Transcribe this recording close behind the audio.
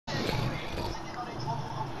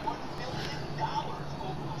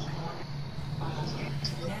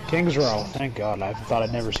King's Row. Thank God. I thought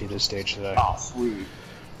I'd never see this stage today. Oh, sweet.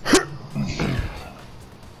 Here we go.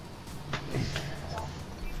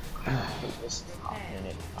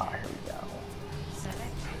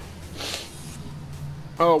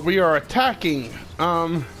 Oh, we are attacking.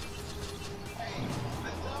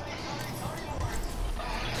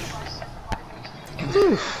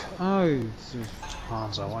 Oh,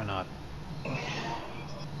 Hanzo, why not?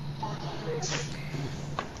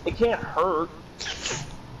 It can't hurt.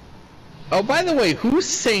 Oh, by the way, who's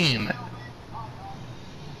sane?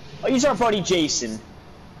 Oh, he's our buddy Jason.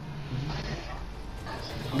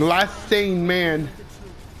 The last sane man.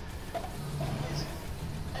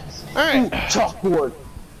 Alright. Chalkboard.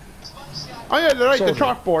 Oh yeah, they're right, the Soldier.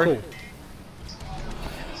 chalkboard. Cool.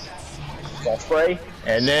 Ball spray.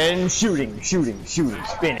 And then shooting, spinning.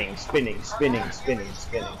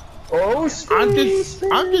 Oh, I'm just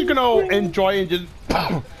gonna enjoy and just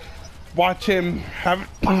watch him have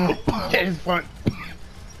his fun.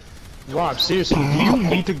 Rob, seriously, you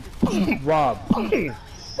need to... Rob,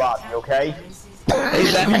 Rob, you okay? Hey,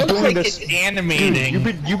 that looks doing like this- it's animating.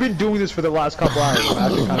 you've been doing this for the last couple hours. I'm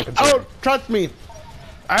actually kind of concerned. Oh, trust me.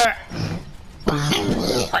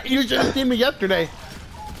 You should have seen me yesterday.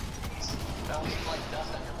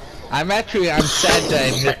 I'm sad that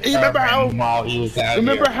I missed You remember how- while he was out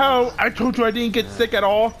Remember here. how I told you I didn't get sick at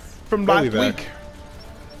all from He'll be last back. week?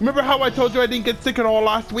 Remember how I told you I didn't get sick at all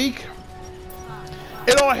last week?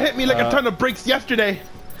 It all hit me like a ton of bricks yesterday.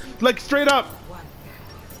 Like straight up.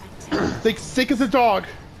 Like sick as a dog.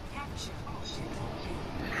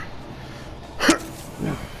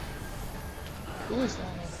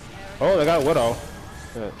 Oh, they got Widow.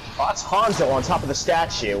 Oh, that's Hanzo on top of the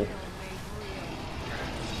statue.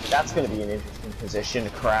 That's gonna be an interesting position to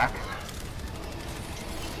crack.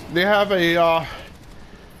 They have a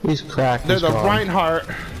He's cracked. there's a Reinhardt.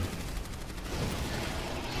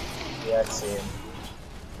 Yeah, I see him.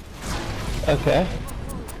 Okay.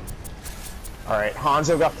 Alright,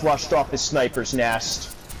 Hanzo got flushed off his sniper's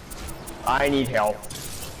nest. I need help.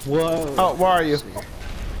 Whoa. Oh, where are you?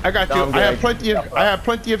 I got you. No, I'm I have good.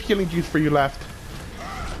 plenty of healing juice for you left.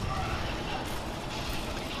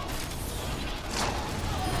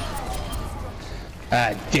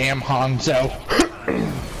 Ah, damn Hanzo.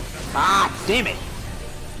 Ah, damn it!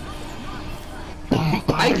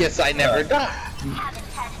 I guess I never died.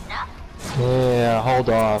 Yeah, hold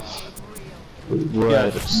off.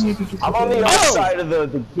 Right. I'm on the other side of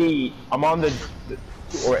the gate. I'm on the...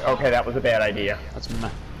 Okay, that was a bad idea. That's meh.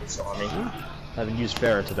 It's on me. Haven't used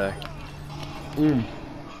Farah today.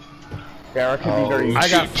 Farah can be very... I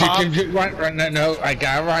got popped. Run, no, I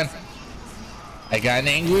gotta run. I got an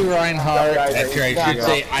angry Reinhardt. Guys, That's right, I back should up.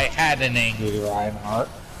 say I had an angry Reinhardt.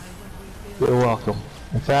 You're welcome.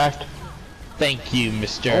 In fact, Thank you,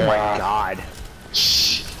 Mr. Oh my god.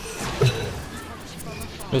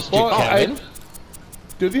 Mr. Well, Kevin.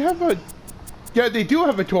 Do they have a... Yeah, they do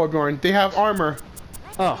have a Torbjorn. They have armor.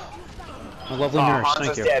 Oh. A lovely Oh, nurse,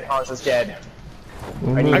 thank Hanzo's you. dead, Hanzo's dead.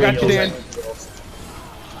 I got you, Dan.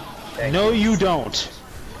 No, you don't.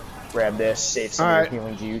 Grab this, save some Alright. of the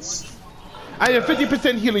healing juice. I have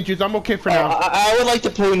 50% healing juice. I'm okay for now. I would like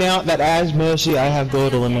to point out that as Mercy, I have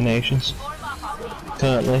gold eliminations.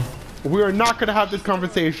 Currently. We are not going to have this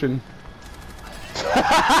conversation.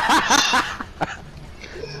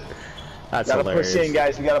 That's Gotta hilarious. push in,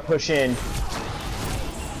 guys, we gotta push in.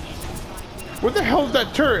 What the hell is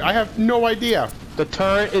that turret? I have no idea. The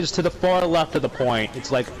turret is to the far left of the point.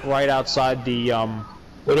 It's like right outside the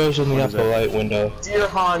Widow's in the What is upper it? right window. Dear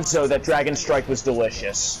Hanzo, that Dragon Strike was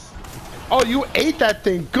delicious. Oh, you ate that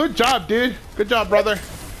thing. Good job, dude. Good job, brother.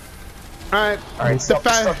 Alright. Alright, The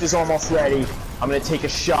stuff is almost ready. I'm gonna take a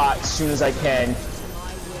shot as soon as I can.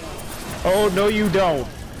 Oh no, you don't.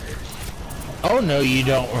 Oh no, you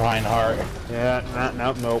don't, Reinhardt.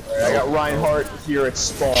 Yeah, nope. I got Reinhardt here at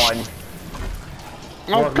spawn.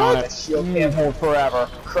 Oh, Working on God. it. Shield can't hold forever.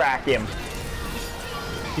 Crack him.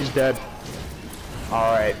 He's dead.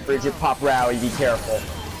 Alright, Bridget pop rally, be careful.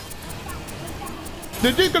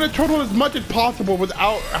 They're just going to total as much as possible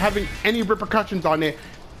without having any repercussions on it.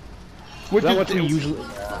 Which Is that is what you usually...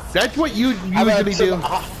 That's what you How about usually do.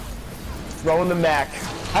 some- Throw in the mech.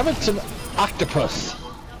 How about some octopus?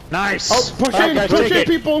 Nice! Oh, push Alright, in, guys, push take in, it.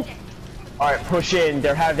 people. Alright, push in.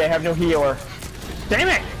 They have no healer. Damn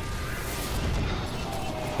it!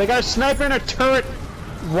 They got a sniper and a turret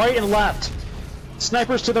right and left.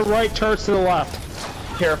 Snipers to the right, turrets to the left.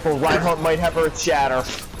 Careful, Reinhardt might have Earth Shatter.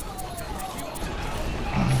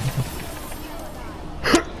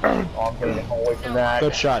 Oh, I'm gonna get away from that.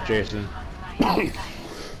 Good shot, Jason.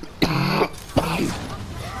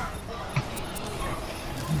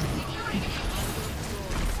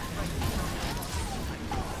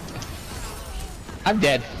 I'm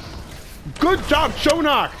dead. Good job,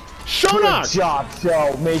 Shonak! Good Shonak! job,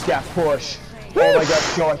 Joe. Make that push. Oh my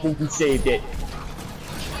god, Joe, I think you saved it.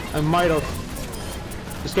 I might have.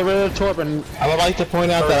 Just get rid of the torp and I would like to point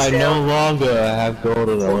out that I no longer have gold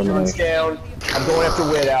One's elimination. down. I'm going after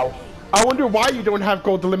Widow. I wonder why you don't have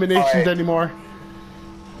gold eliminations Alright. anymore.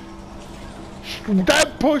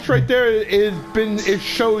 That push right there is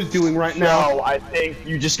Show's doing right now. No, I think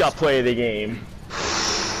you just got play of the game.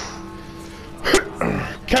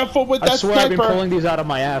 Careful with I that swear I've been sniper. pulling these out of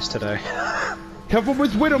my ass today. Careful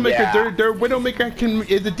with Widowmaker. Yeah. Their Widowmaker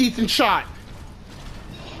is a decent shot.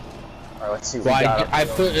 Alright, let's see what Well, we got. I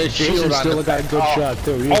put a shield Jason on still the got a good shot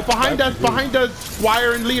too. Oh, behind us,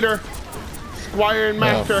 Squire and Leader. Squire and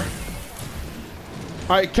Master.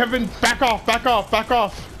 Alright, Kevin, back off.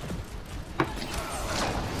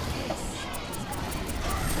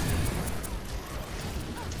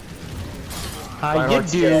 How Fine, you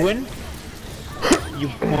let's get it. doing? You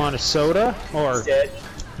want a soda or Dead.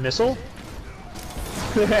 missile?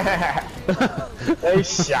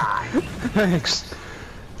 Nice shot. Thanks.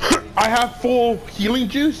 I have full healing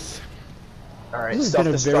juice. Alright, This has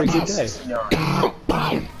been a very good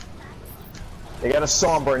self-destruct. They got a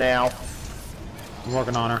Sombra now. I'm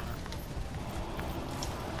working on her.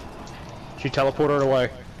 She teleported away.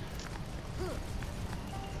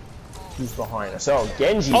 Who's behind us? Oh,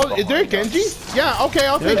 Genji's Oh, is there a behind us. Genji? Yeah, okay,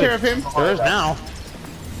 I'll take care of him. There is now.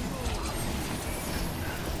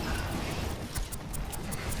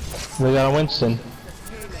 We got a Winston.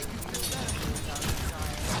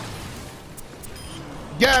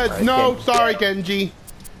 Yeah, Alright, no, Genji. sorry, Genji.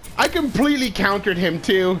 I completely countered him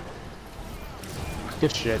too.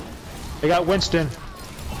 Good shit. They got Winston.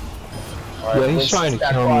 Alright, Yeah, he's let's trying to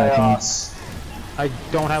stack kill me, by I think. us. I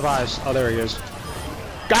don't have eyes. Oh, there he is.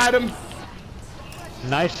 Got him.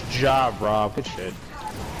 Nice job, Rob. Good shit.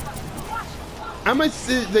 I'm gonna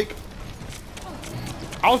like.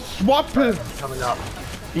 I'll swap him. Coming up.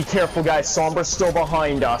 Be careful, guys. Sombra's still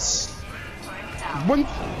behind us. One,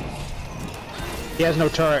 He has no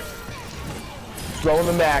turret. Throwing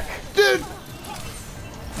them back. dude.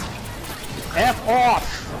 F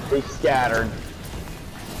off! They scattered.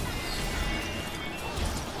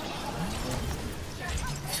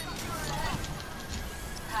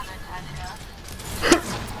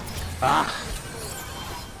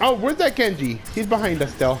 Oh, where's that Genji? He's behind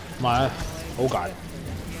us still. My. Oh god.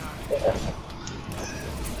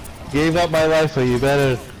 Gave up my life, so you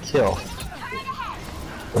better kill.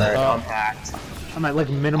 Alright, I'm hacked. I'm at like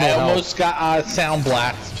minimal I health. almost got sound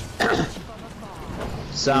blast.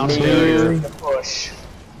 Sounds Maybe familiar. the push.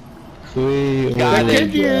 We That it.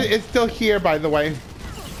 Genji is still here, by the way.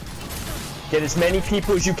 Get as many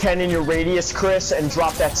people as you can in your radius, Chris, and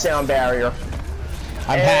drop that sound barrier.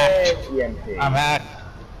 I'm hacked. EMP. I'm hacked.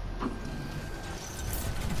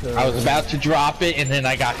 I was about to drop it and then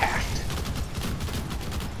I got hacked.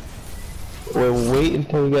 We'll wait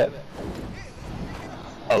until we get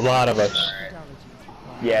a lot of us.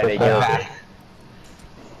 Yeah, they I'm got it. hacked.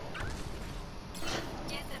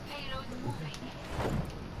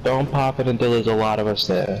 Don't pop it until there's a lot of us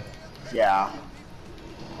there. Yeah.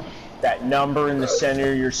 That number in the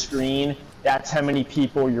center of your screen, that's how many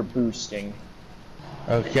people you're boosting.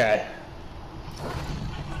 Okay.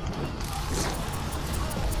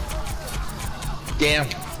 Damn.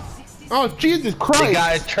 Oh, Jesus They Christ.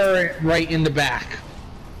 got a turret right in the back.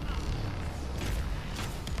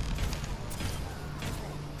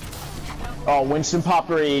 Oh, Winston pop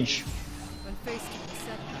rage. When faced with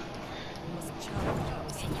deception, you must challenge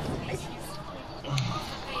us.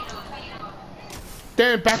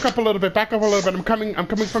 Dan, back up a little bit. I'm coming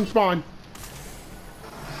from spawn.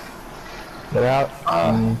 Get out.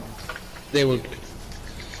 They were.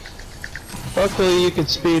 Luckily, you can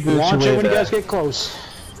speed boost Launch your it way when you back. guys get close.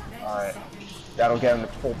 Alright. That'll get him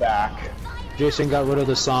to pull back. Jason got rid of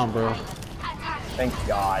the Sombra. Thank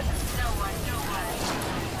God.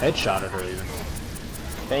 Headshotted her even.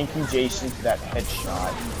 Thank you, Jason, for that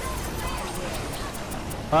headshot.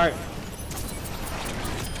 Alright.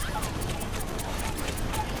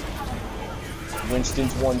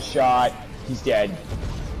 Winston's one shot. He's dead.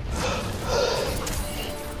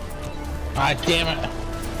 Ah, damn it.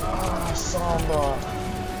 Ah,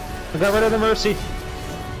 Sombra. I got rid of the Mercy.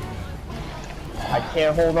 I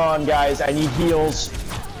can't hold on, guys. I need heals.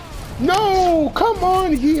 No, come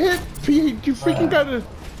on. You freaking got a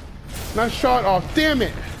nice shot off. Damn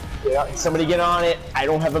it. Yeah, somebody get on it. I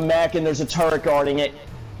don't have a mech and there's a turret guarding it.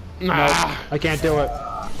 Nah. I can't do it.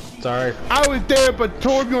 Sorry. I was there, but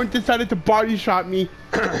Torbjorn decided to body shot me.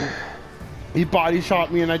 He body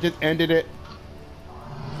shot me and I just ended it.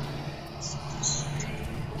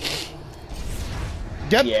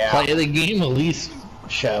 Yep. Yeah. Play the game, at least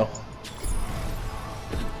show.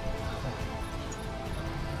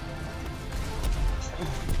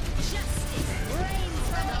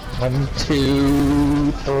 One,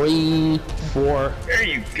 two, three, four. There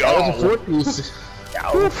you That was a go. 4 piece.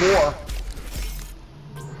 That was a 4.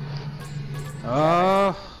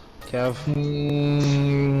 Kev.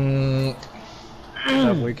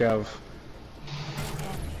 Kev, we Kev.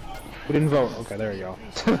 We didn't vote. Okay, there you go.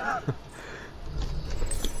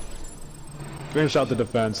 Finish out the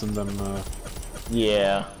defense and then,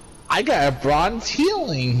 Yeah. I got a bronze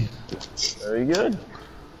healing. Very good.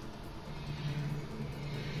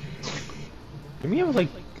 Didn't we have, like...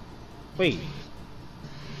 Wait.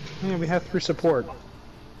 Yeah, we have 3 support.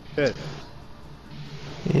 Shit.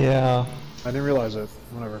 Yeah. I didn't realize it.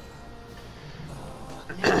 Whatever.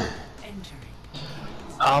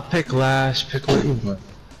 I'll pick last. Pick what you want.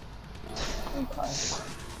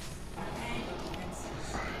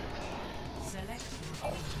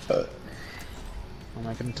 I'll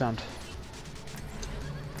make an attempt.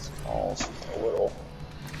 Also a little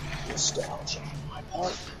nostalgia on my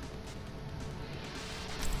part.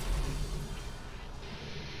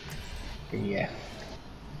 Yeah.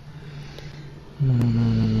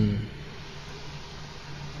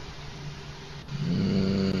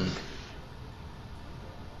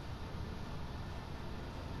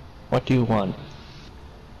 What do you want?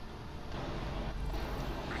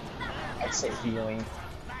 I'd say healing.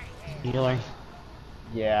 Healing.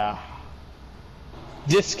 Yeah.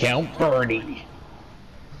 Discount birdie.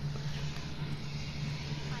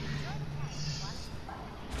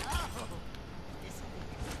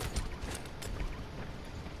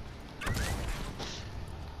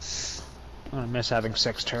 I'm gonna miss having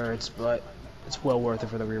 6 turrets, but it's well worth it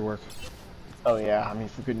for the rework. Oh yeah, I mean,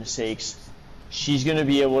 for goodness sakes. She's gonna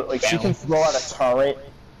be able, like, she can throw out a turret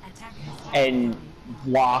and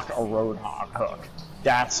block a Roadhog hook.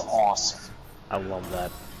 That's awesome. I love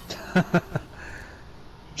that.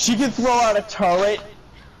 She can throw out a turret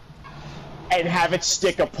and have it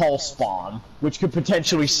stick a pulse bomb, which could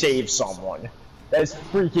potentially save someone. That's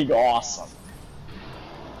freaking awesome.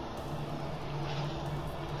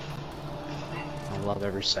 I love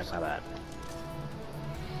every second of that.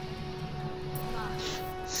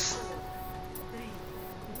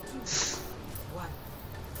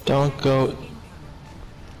 Don't go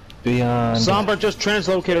beyond. Sombra just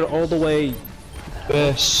translocated all the way.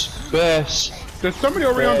 Bish. Bish. There's somebody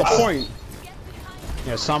already on the point.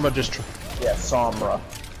 Yeah, Sombra just. Yeah, Sombra.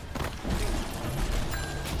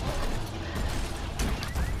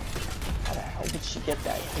 How the hell did she get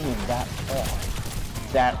that aim that far?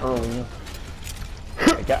 That early?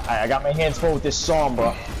 I got my hands full with this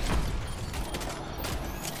Sombra.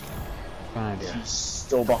 Fine idea. She's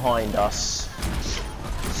still behind us.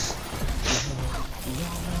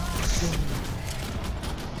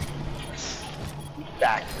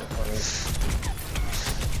 Back here, honey.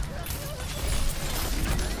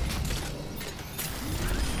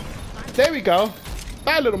 There we go.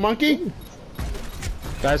 Bye, little monkey.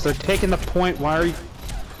 Guys, they're taking the point. Why are you?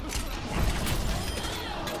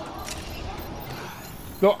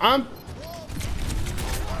 No, I'm.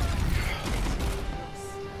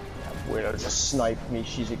 That widow just sniped me.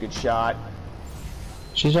 She's a good shot.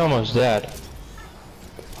 She's almost dead.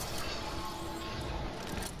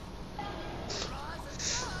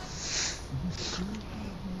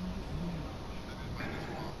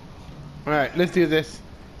 Alright, let's do this.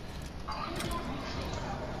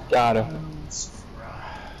 Got her.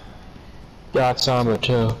 Got Sombra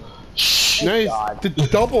too. Nice. God. The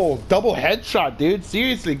double headshot, dude.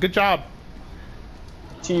 Seriously, good job.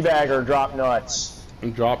 Teabagger, drop nuts.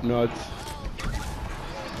 And drop nuts.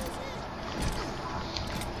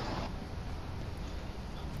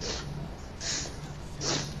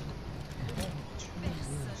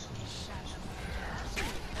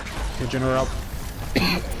 Pigeon her up.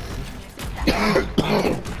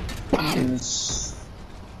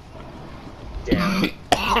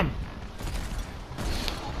 Damn.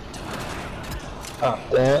 Pop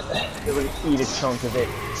that. It would eat a chunk of it.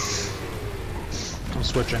 I'm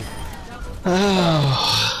switching.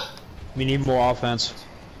 Oh. We need more offense.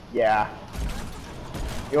 Yeah.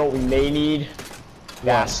 You know what we may need?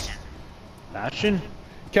 Gas. Bastion?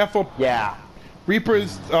 Careful. Yeah.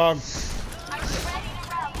 Reaper's,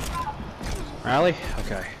 Rally?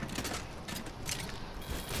 Okay.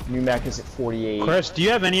 New mech is at 48. Chris, do you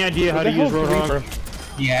have any idea how the to use hell's Roadhog?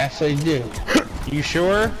 Yes, I do. You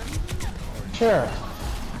sure? Sure.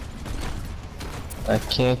 I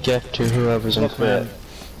can't get to whoever's in Look, man. front.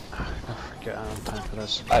 I forget. I don't have time for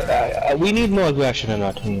this. We need more aggression in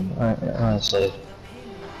our team, honestly.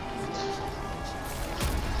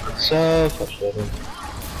 So frustrating.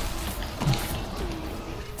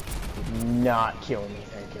 Not killing me,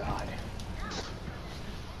 thank God.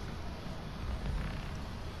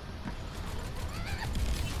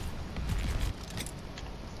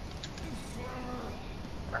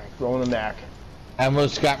 Alright, throwing them back. I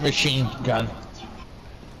almost got machine gun.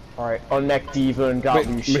 Alright, unmech Diva and got Wait,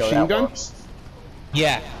 me show machine that gun? works.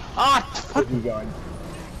 Yeah. Machine gun.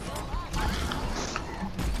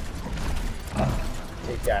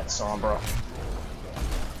 Take that, Sombra.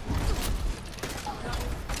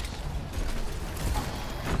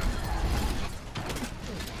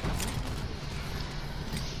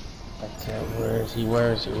 That's it. Where is he?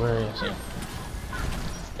 Where is he? Where is he?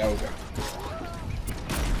 Okay.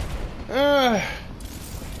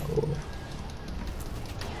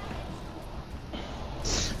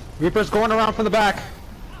 Reaper's going around from the back.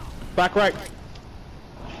 Back right.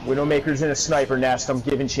 Widowmaker's in a sniper nest, I'm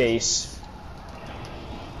giving chase.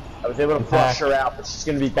 I was able to flush her out, but she's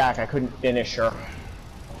gonna be back, I couldn't finish her.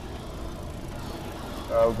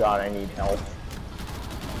 Oh god, I need help.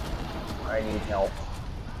 I need help.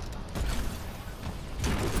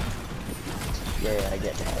 Yeah, I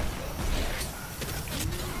get help.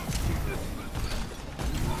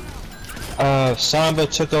 Samba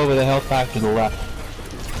took over the health pack to the left.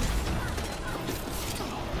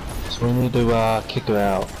 So we need to kick her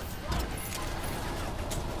out.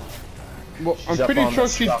 Well, I'm She's up pretty on sure the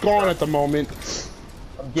she's structure. gone at the moment.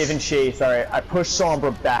 I'm giving chase, alright, I pushed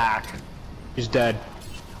Sombra back. He's dead.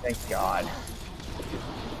 Thank god.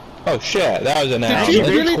 Oh shit, that was an Did She you accident.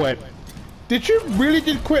 did really- quit. Did you really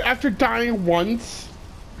just quit after dying once?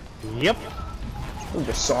 Yep. Ooh,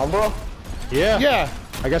 the Sombra? Yeah. Yeah.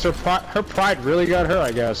 I guess her pride really got her,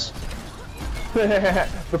 I guess.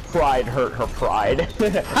 The pride hurt her pride.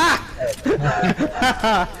 That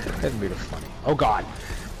made it funny. Oh god.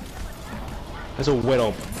 There's a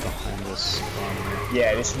widow behind this.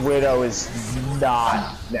 Yeah, this Widow is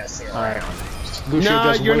not messing around. Lucio Nah,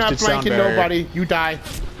 just you're not wasted sound flanking barrier. nobody. You die.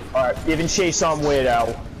 Alright, giving chase on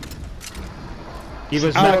Widow. He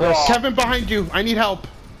was necklace. Kevin behind you. I need help.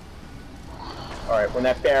 Alright, when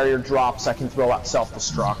that barrier drops, I can throw out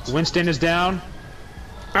self-destruct. Winston is down.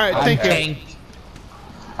 Alright, I'm thank you. tanked.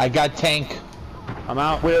 I got tank. I'm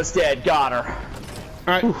out. Widow's dead, got her.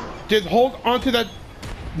 Alright, just hold on to that.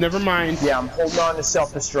 Never mind. Yeah, I'm holding on to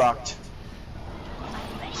self-destruct.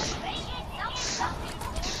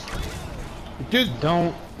 Just,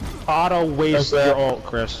 Don't auto waste That's your it. ult,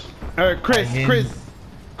 Chris.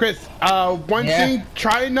 Chris, one Yeah. thing,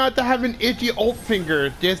 try not to have an itchy ult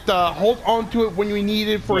finger. Just hold on to it when you need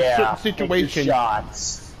it for a Yeah, certain take your situation.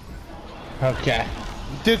 shots. Okay.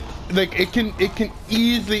 Just like it can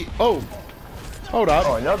easily. Oh, hold up.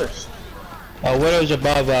 Oh, another. Oh, Widow's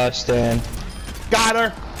above us, Dan. Got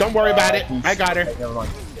her. Don't worry about it. He's- I got her. Never mind,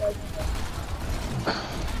 he's dead.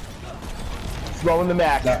 Throwing the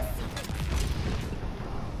Mac.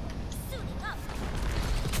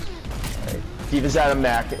 Diva's out of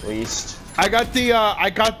Mac at least. I got the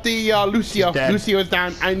Lucio. He's dead. Lucio is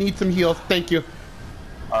down. I need some heals. Thank you.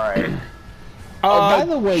 Alright. Oh, by Uh,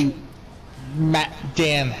 the way,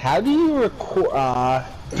 Dan, how do you record?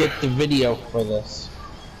 Get the video for this?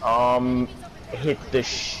 Hit the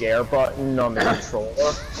share button on the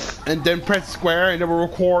controller. and then press square, and it will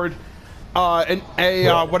record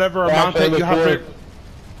whatever amount that you have to.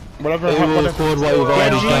 Whatever. It will record what you've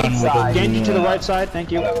already Genji, done with it. Genji to the right side,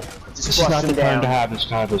 thank you. Just This is not flush the him time down. to have this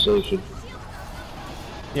conversation.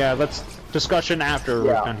 Yeah, let's discussion after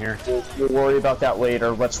we're done here. We'll worry about that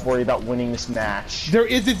later. Let's worry about winning this match. There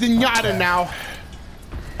is a Zenyatta now.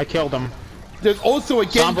 I killed him. There's also a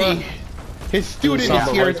Genji. Sombra. His student is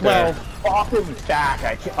Sombra here right as well. Off him back.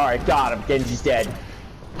 Alright, got him. Genji's dead.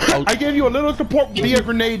 I gave you a little support via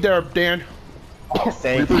grenade there, Dan. Oh,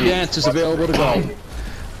 thank Reaper you. Dance is available to go.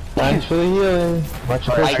 Thanks for the healing. Much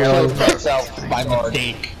Alright, I killed appreciated. myself By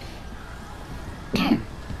mistake.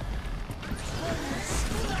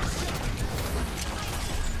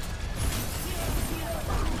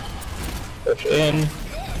 Push in.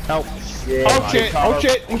 Help. Yeah, Oh shit! Oh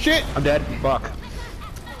shit! Oh shit! I'm dead. Fuck.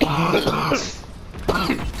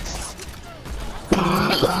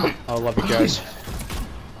 I love you guys.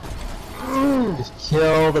 Just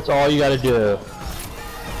kill, that's all you gotta do.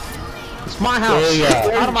 It's my There house. you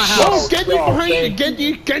go. Out of my Oh, house. Genji's behind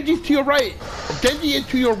you! Genji's to your right! Genji is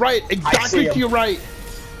to your right! see Exactly him. to your right!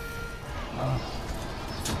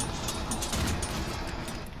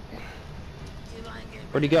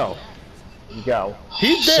 Where'd he go? There you go.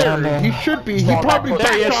 He's there! Samba. He should be! He Fall back, probably fall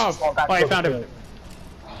There he backed is. off! Fall back, Oh, I push found it. him.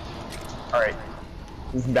 Alright.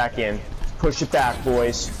 Moving back in. Push it back,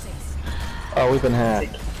 boys. Oh, we've been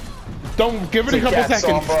hacked. Don't give it a couple seconds.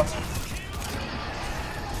 Sombra.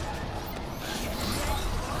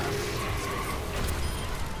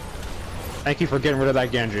 Thank you for getting rid of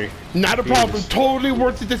that Genji. Not a problem. Totally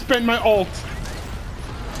worth it to spend my ult.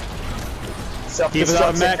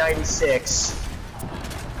 Self-destruct at 96.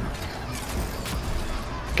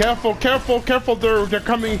 Careful, careful, careful. They're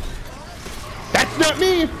coming. That's not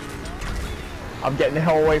me. I'm getting the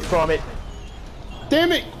hell away from it.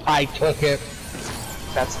 Damn it. I took it.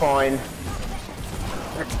 That's fine.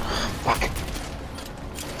 Fuck.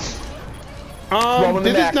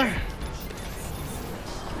 This is not.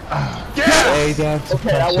 Hey, Dan. Okay,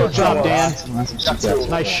 that worked job, Dan. That's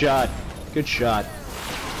Nice shot. Good shot.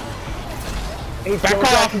 Hey, Back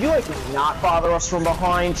Junkrat, off. could you like not bother us from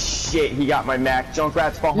behind? Shit, he got my mech.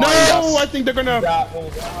 Junkrat's behind No, us. I think they're gonna.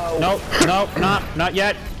 Nope, nope, not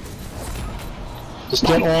yet. Just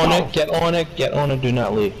get on it, get on it, get on it, do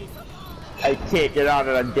not leave. I can't get out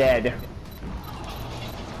of the dead.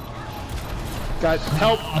 God,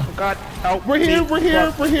 help! God, help! We're here, we're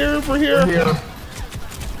here, we're here, we're here.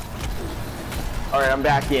 Alright, I'm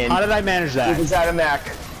back in. How did I manage He that? was out of mech.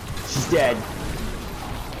 She's dead.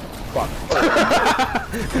 Fuck.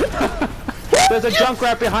 There's a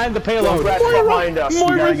Junkrat behind the payload. Junkrat's behind us. We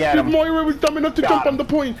gotta get him. Moira was dumb enough to Got jump him. on the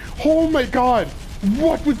point. Oh my god.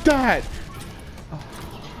 What was that?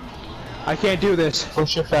 I can't do this.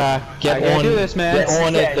 Push it back, get I can't on do it, this, man. get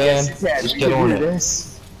on it, Dan. Just get on it.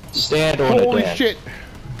 This. Stand on Holy it, Dan. shit.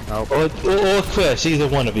 Or Chris, either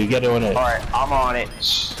one of you, get on it. Alright, I'm on it.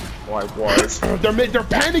 Oh, I was. They're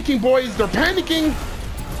panicking, boys. They're panicking.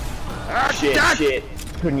 Shit, God. shit.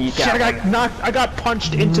 Couldn't eat Shit, I that got knocked. I got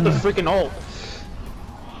punched into the freaking ult.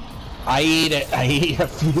 I eat it. I eat a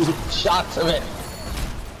few shots of it.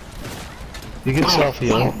 You can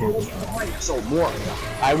self-heal. one. So more.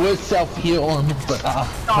 I would self-heal him, but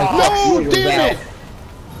No, damn it.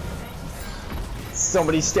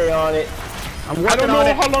 Somebody stay on it. I'm I working don't know on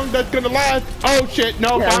it. how long that's gonna last. Oh shit,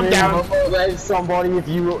 no, I'm down. Res somebody if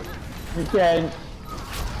you can.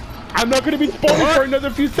 I'm not gonna be spoiled for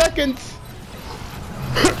another few seconds.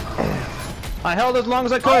 I held as long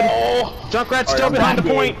as I could. Junkrat's still I'm behind the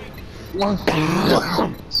back point.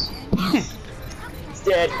 He's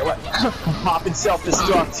dead. Popping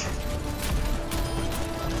self-destruct.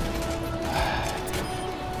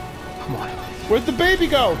 Where'd the baby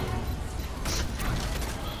go?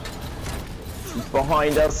 He's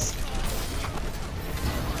behind us.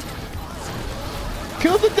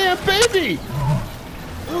 Kill the damn baby!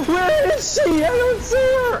 Where is she? I don't see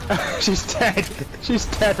her. She's dead. She's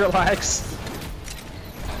dead. Relax.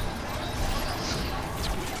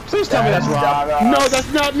 Please tell me that's Rob. No,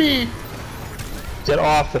 that's not me. Get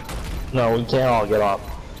off it. No, we can't all get off.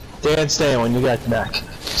 Dan, stay on, you got the back.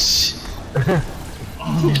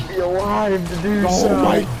 Be alive to do Oh so.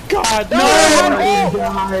 my god,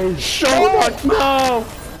 no! Show up, no!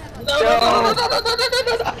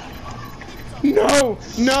 No!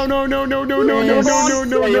 No, no, no, no, no, no, no, no, no,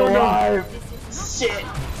 no, no, no. Shit.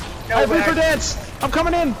 I have for dance. I'm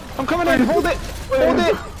coming in. I'm coming in. Hold it. Hold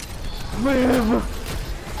it.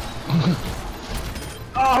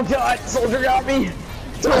 Oh god, soldier got me.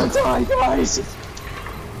 Don't die, guys.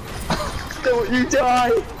 Don't you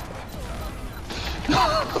die.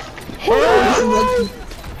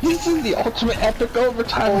 this is the ultimate epic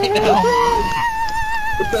overtime right now.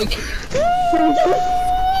 It's like,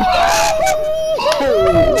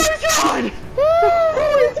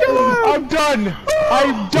 I'm done.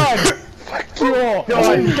 I'm done. Fuck you all.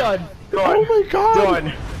 I'm done. Oh my god!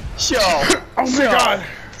 Done. Show. Oh my god!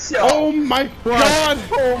 Show. Oh my god!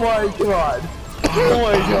 Oh my god. Oh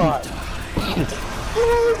my god.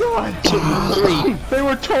 Oh my god. They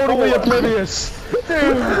were totally oblivious.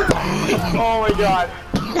 Oh my god.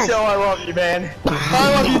 Show, I love you, man.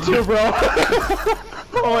 I love you too, bro.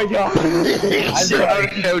 Oh my god.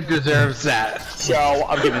 Show deserves that. Show,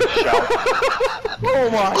 I'm giving it a show. Oh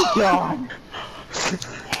my god.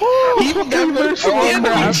 He never Oh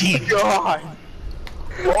my god.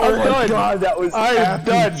 Oh my done. god, that was I'm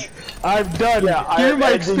done. I'm done. Yeah, Hear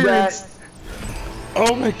my ended that. experience.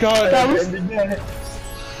 Oh my god! That was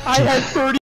I had 30